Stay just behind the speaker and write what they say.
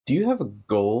Do you have a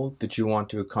goal that you want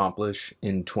to accomplish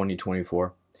in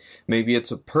 2024? Maybe it's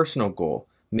a personal goal.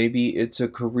 Maybe it's a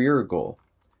career goal.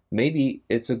 Maybe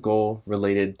it's a goal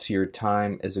related to your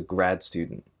time as a grad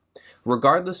student.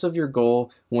 Regardless of your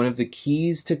goal, one of the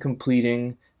keys to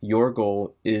completing your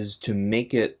goal is to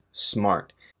make it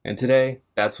SMART. And today,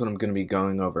 that's what I'm going to be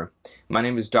going over. My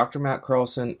name is Dr. Matt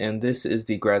Carlson, and this is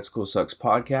the Grad School Sucks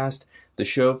podcast, the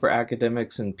show for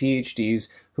academics and PhDs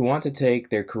who want to take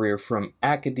their career from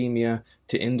academia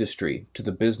to industry, to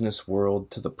the business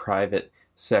world, to the private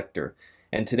sector.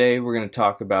 And today, we're going to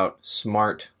talk about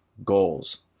SMART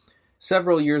goals.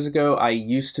 Several years ago, I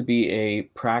used to be a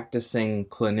practicing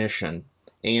clinician.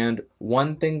 And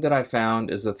one thing that I found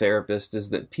as a therapist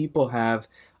is that people have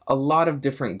a lot of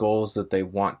different goals that they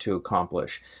want to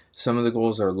accomplish. Some of the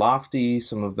goals are lofty,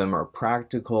 some of them are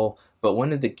practical, but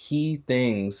one of the key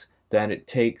things that it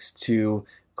takes to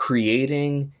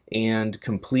creating and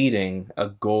completing a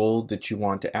goal that you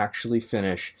want to actually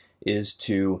finish is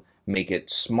to make it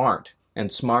SMART.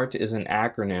 And SMART is an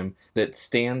acronym that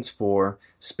stands for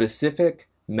specific,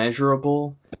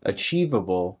 measurable,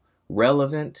 achievable,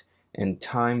 relevant, and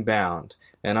time-bound.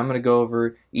 And I'm going to go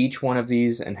over each one of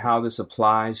these and how this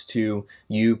applies to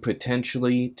you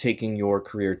potentially taking your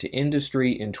career to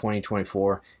industry in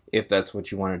 2024, if that's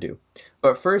what you want to do.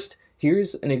 But first,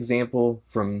 here's an example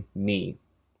from me.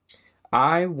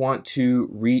 I want to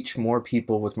reach more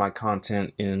people with my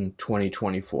content in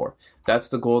 2024. That's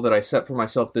the goal that I set for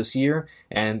myself this year,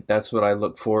 and that's what I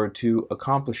look forward to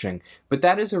accomplishing. But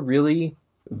that is a really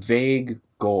vague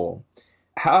goal.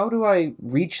 How do I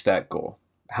reach that goal?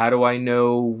 How do I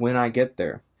know when I get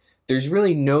there? There's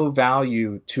really no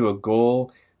value to a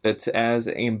goal that's as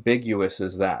ambiguous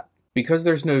as that. Because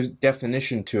there's no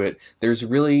definition to it, there's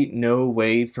really no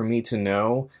way for me to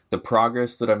know the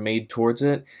progress that I've made towards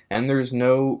it, and there's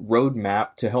no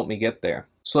roadmap to help me get there.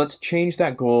 So let's change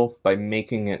that goal by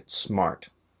making it SMART.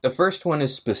 The first one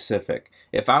is specific.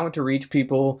 If I want to reach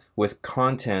people with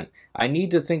content, I need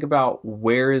to think about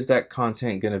where is that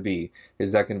content going to be.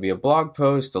 Is that going to be a blog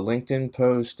post, a LinkedIn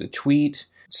post, a tweet,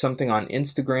 something on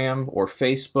Instagram or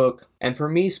Facebook? And for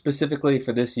me specifically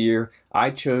for this year, I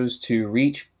chose to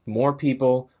reach more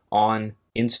people on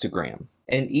Instagram.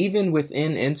 And even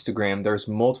within Instagram, there's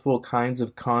multiple kinds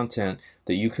of content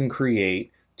that you can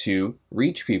create to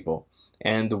reach people.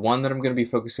 And the one that I'm going to be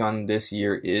focusing on this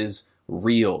year is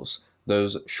Reels,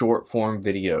 those short form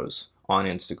videos on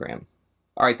Instagram.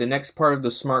 All right, the next part of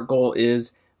the SMART goal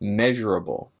is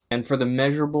measurable. And for the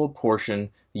measurable portion,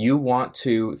 you want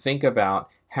to think about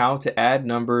how to add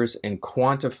numbers and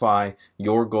quantify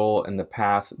your goal and the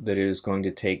path that it is going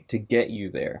to take to get you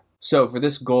there. So for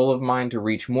this goal of mine to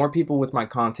reach more people with my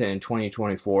content in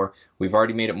 2024, we've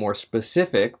already made it more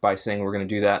specific by saying we're going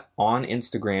to do that on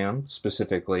Instagram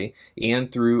specifically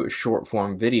and through a short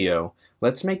form video.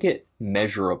 Let's make it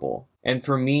measurable. And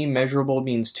for me, measurable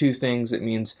means two things. It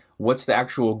means what's the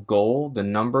actual goal, the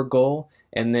number goal,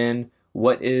 and then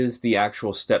what is the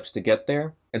actual steps to get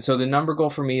there. And so the number goal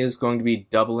for me is going to be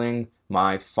doubling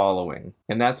my following.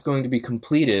 And that's going to be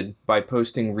completed by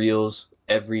posting Reels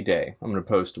every day. I'm going to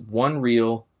post one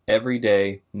Reel every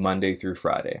day, Monday through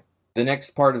Friday. The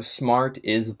next part of SMART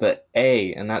is the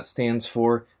A, and that stands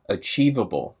for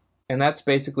achievable. And that's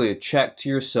basically a check to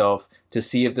yourself to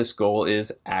see if this goal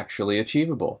is actually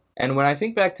achievable. And when I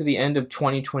think back to the end of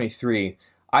 2023,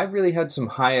 I really had some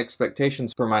high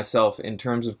expectations for myself in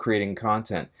terms of creating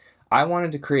content. I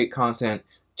wanted to create content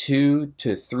 2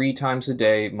 to 3 times a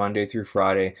day, Monday through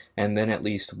Friday, and then at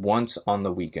least once on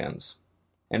the weekends.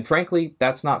 And frankly,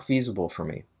 that's not feasible for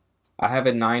me. I have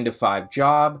a 9-to-5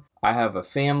 job, I have a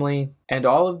family, and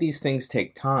all of these things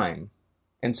take time.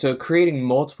 And so creating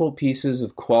multiple pieces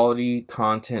of quality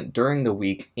content during the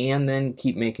week and then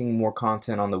keep making more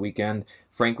content on the weekend,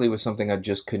 frankly, was something I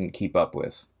just couldn't keep up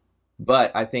with.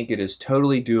 But I think it is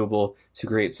totally doable to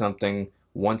create something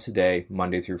once a day,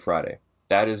 Monday through Friday.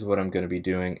 That is what I'm going to be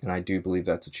doing, and I do believe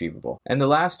that's achievable. And the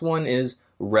last one is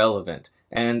relevant.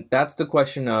 And that's the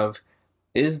question of,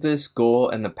 is this goal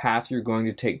and the path you're going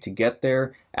to take to get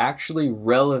there actually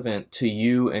relevant to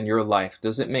you and your life?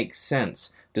 Does it make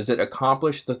sense? Does it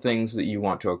accomplish the things that you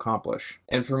want to accomplish?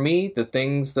 And for me, the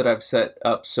things that I've set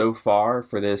up so far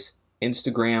for this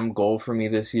Instagram goal for me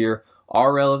this year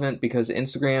are relevant because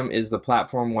Instagram is the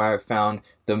platform where I've found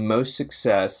the most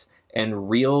success, and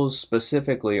Reels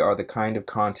specifically are the kind of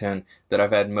content that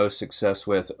I've had most success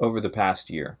with over the past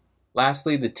year.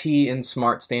 Lastly, the T in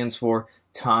SMART stands for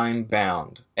time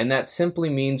bound. And that simply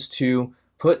means to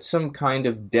put some kind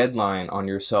of deadline on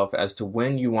yourself as to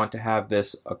when you want to have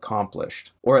this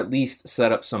accomplished, or at least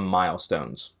set up some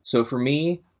milestones. So for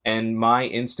me, And my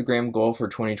Instagram goal for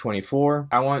 2024,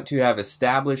 I want to have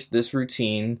established this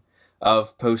routine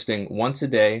of posting once a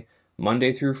day,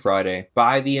 Monday through Friday,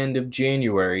 by the end of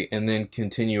January, and then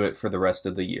continue it for the rest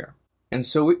of the year. And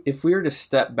so if we were to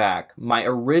step back, my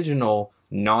original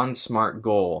non-SMART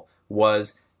goal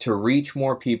was to reach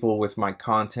more people with my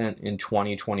content in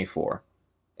 2024.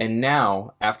 And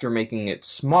now, after making it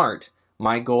SMART,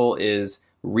 my goal is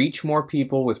reach more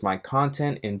people with my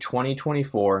content in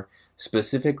 2024,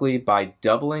 specifically by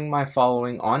doubling my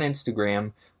following on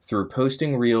Instagram through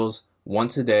posting reels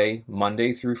once a day,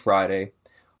 Monday through Friday.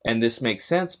 And this makes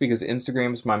sense because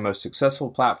Instagram is my most successful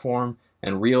platform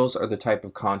and reels are the type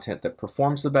of content that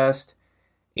performs the best.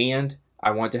 And I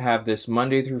want to have this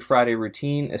Monday through Friday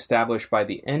routine established by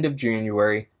the end of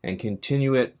January and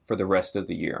continue it for the rest of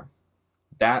the year.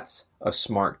 That's a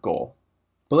SMART goal.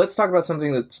 But let's talk about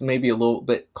something that's maybe a little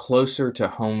bit closer to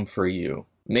home for you.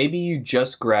 Maybe you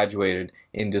just graduated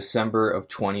in December of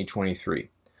 2023,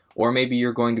 or maybe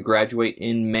you're going to graduate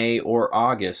in May or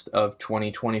August of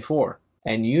 2024,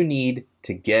 and you need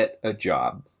to get a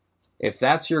job. If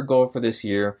that's your goal for this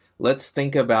year, let's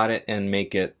think about it and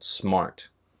make it SMART.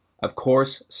 Of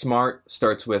course, SMART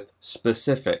starts with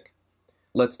specific.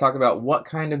 Let's talk about what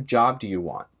kind of job do you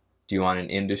want? Do you want an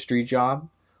industry job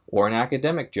or an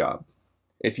academic job?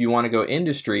 If you want to go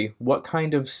industry, what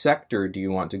kind of sector do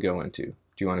you want to go into?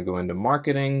 Do you want to go into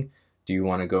marketing? Do you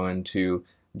want to go into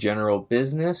general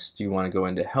business? Do you want to go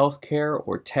into healthcare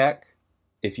or tech?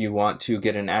 If you want to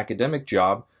get an academic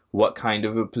job, what kind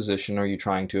of a position are you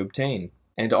trying to obtain?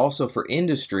 And also for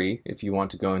industry, if you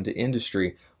want to go into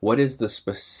industry, what is the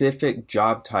specific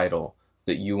job title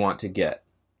that you want to get?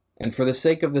 And for the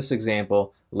sake of this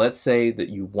example, let's say that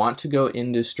you want to go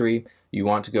industry, you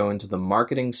want to go into the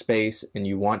marketing space, and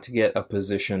you want to get a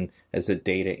position as a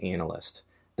data analyst.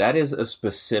 That is a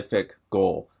specific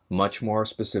goal, much more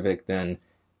specific than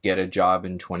get a job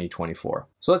in 2024.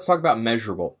 So let's talk about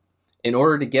measurable. In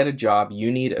order to get a job,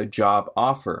 you need a job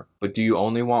offer. But do you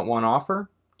only want one offer?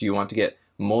 Do you want to get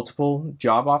multiple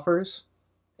job offers?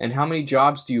 And how many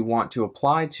jobs do you want to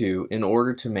apply to in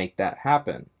order to make that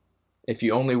happen? If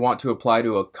you only want to apply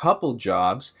to a couple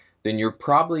jobs, then you're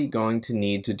probably going to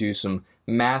need to do some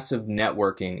massive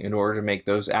networking in order to make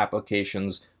those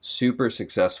applications super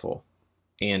successful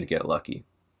and get lucky.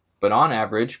 But on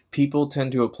average, people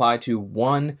tend to apply to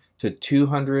 1 to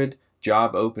 200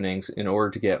 job openings in order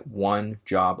to get one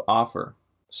job offer.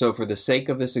 So for the sake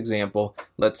of this example,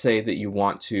 let's say that you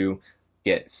want to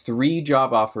get 3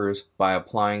 job offers by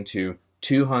applying to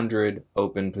 200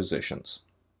 open positions.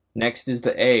 Next is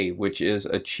the A, which is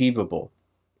achievable.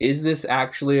 Is this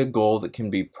actually a goal that can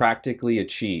be practically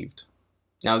achieved?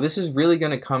 Now, this is really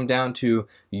going to come down to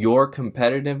your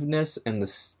competitiveness and the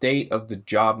state of the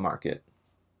job market.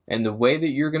 And the way that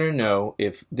you're going to know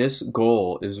if this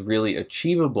goal is really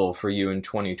achievable for you in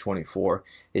 2024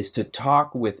 is to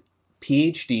talk with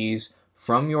PhDs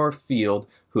from your field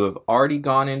who have already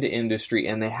gone into industry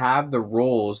and they have the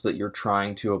roles that you're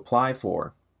trying to apply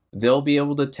for. They'll be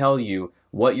able to tell you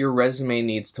what your resume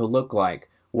needs to look like,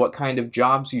 what kind of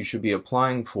jobs you should be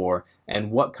applying for,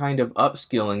 and what kind of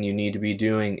upskilling you need to be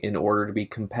doing in order to be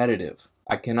competitive.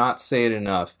 I cannot say it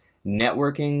enough.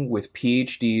 Networking with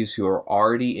PhDs who are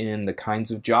already in the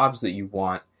kinds of jobs that you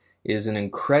want is an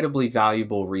incredibly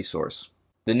valuable resource.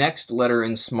 The next letter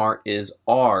in SMART is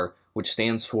R, which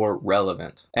stands for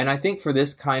relevant. And I think for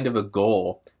this kind of a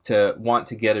goal to want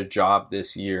to get a job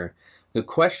this year, the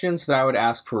questions that I would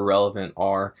ask for relevant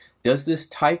are, does this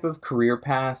type of career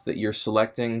path that you're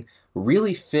selecting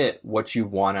really fit what you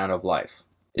want out of life?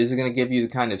 Is it going to give you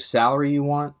the kind of salary you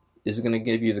want? Is it going to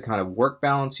give you the kind of work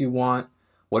balance you want?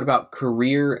 What about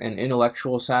career and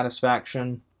intellectual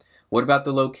satisfaction? What about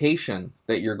the location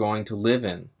that you're going to live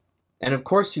in? And of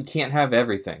course, you can't have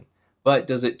everything, but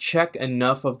does it check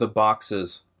enough of the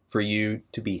boxes for you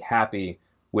to be happy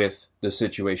with the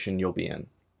situation you'll be in?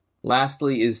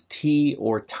 Lastly is T,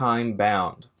 or time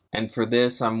bound. And for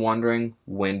this, I'm wondering,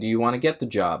 when do you want to get the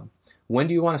job? When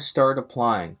do you want to start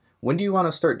applying? When do you want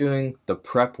to start doing the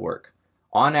prep work?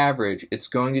 On average, it's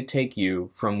going to take you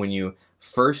from when you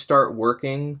first start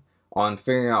working on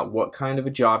figuring out what kind of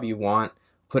a job you want,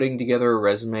 putting together a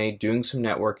resume, doing some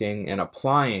networking, and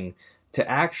applying to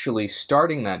actually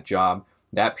starting that job.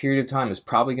 That period of time is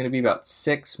probably going to be about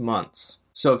 6 months.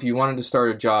 So if you wanted to start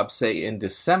a job, say in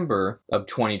December of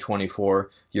 2024,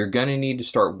 you're going to need to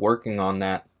start working on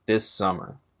that this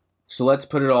summer. So let's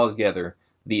put it all together.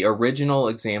 The original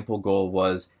example goal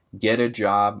was get a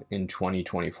job in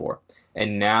 2024.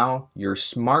 And now your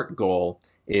SMART goal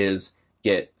is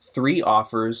get 3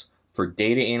 offers for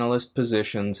data analyst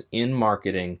positions in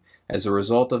marketing as a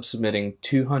result of submitting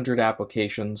 200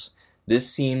 applications. This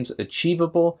seems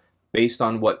achievable based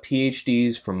on what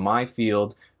PhDs from my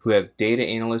field who have data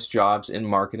analyst jobs in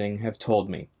marketing have told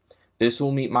me. This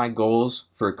will meet my goals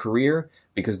for a career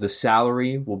because the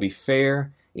salary will be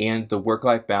fair and the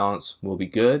work-life balance will be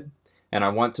good. And I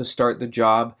want to start the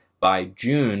job by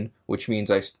June, which means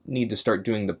I need to start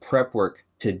doing the prep work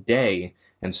today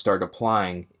and start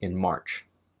applying in March.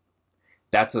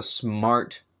 That's a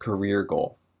smart career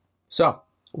goal. So,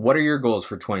 what are your goals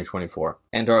for 2024?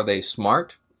 And are they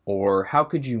smart, or how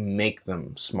could you make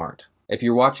them smart? If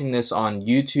you're watching this on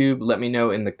YouTube, let me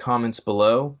know in the comments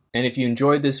below. And if you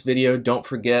enjoyed this video, don't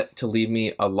forget to leave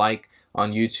me a like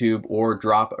on YouTube or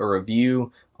drop a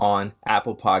review on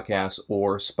Apple Podcasts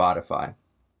or Spotify.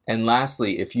 And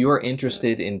lastly, if you are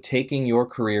interested in taking your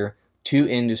career to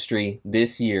industry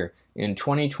this year in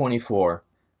 2024,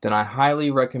 then I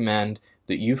highly recommend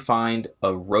that you find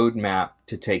a roadmap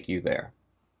to take you there.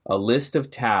 A list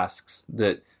of tasks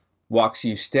that walks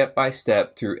you step by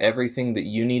step through everything that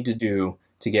you need to do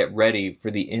to get ready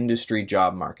for the industry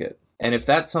job market. And if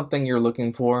that's something you're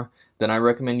looking for, then I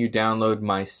recommend you download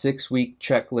my 6-week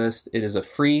checklist. It is a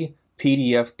free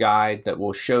PDF guide that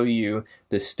will show you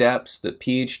the steps that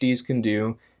PhDs can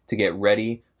do to get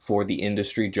ready for the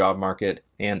industry job market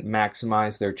and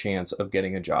maximize their chance of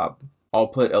getting a job. I'll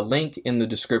put a link in the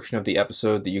description of the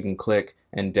episode that you can click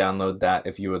and download that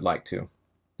if you would like to.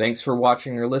 Thanks for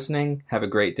watching or listening. Have a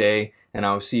great day, and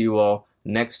I will see you all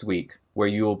next week, where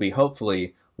you will be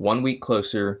hopefully 1 week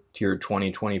closer to your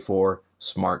 2024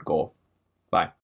 SMART goal. Bye.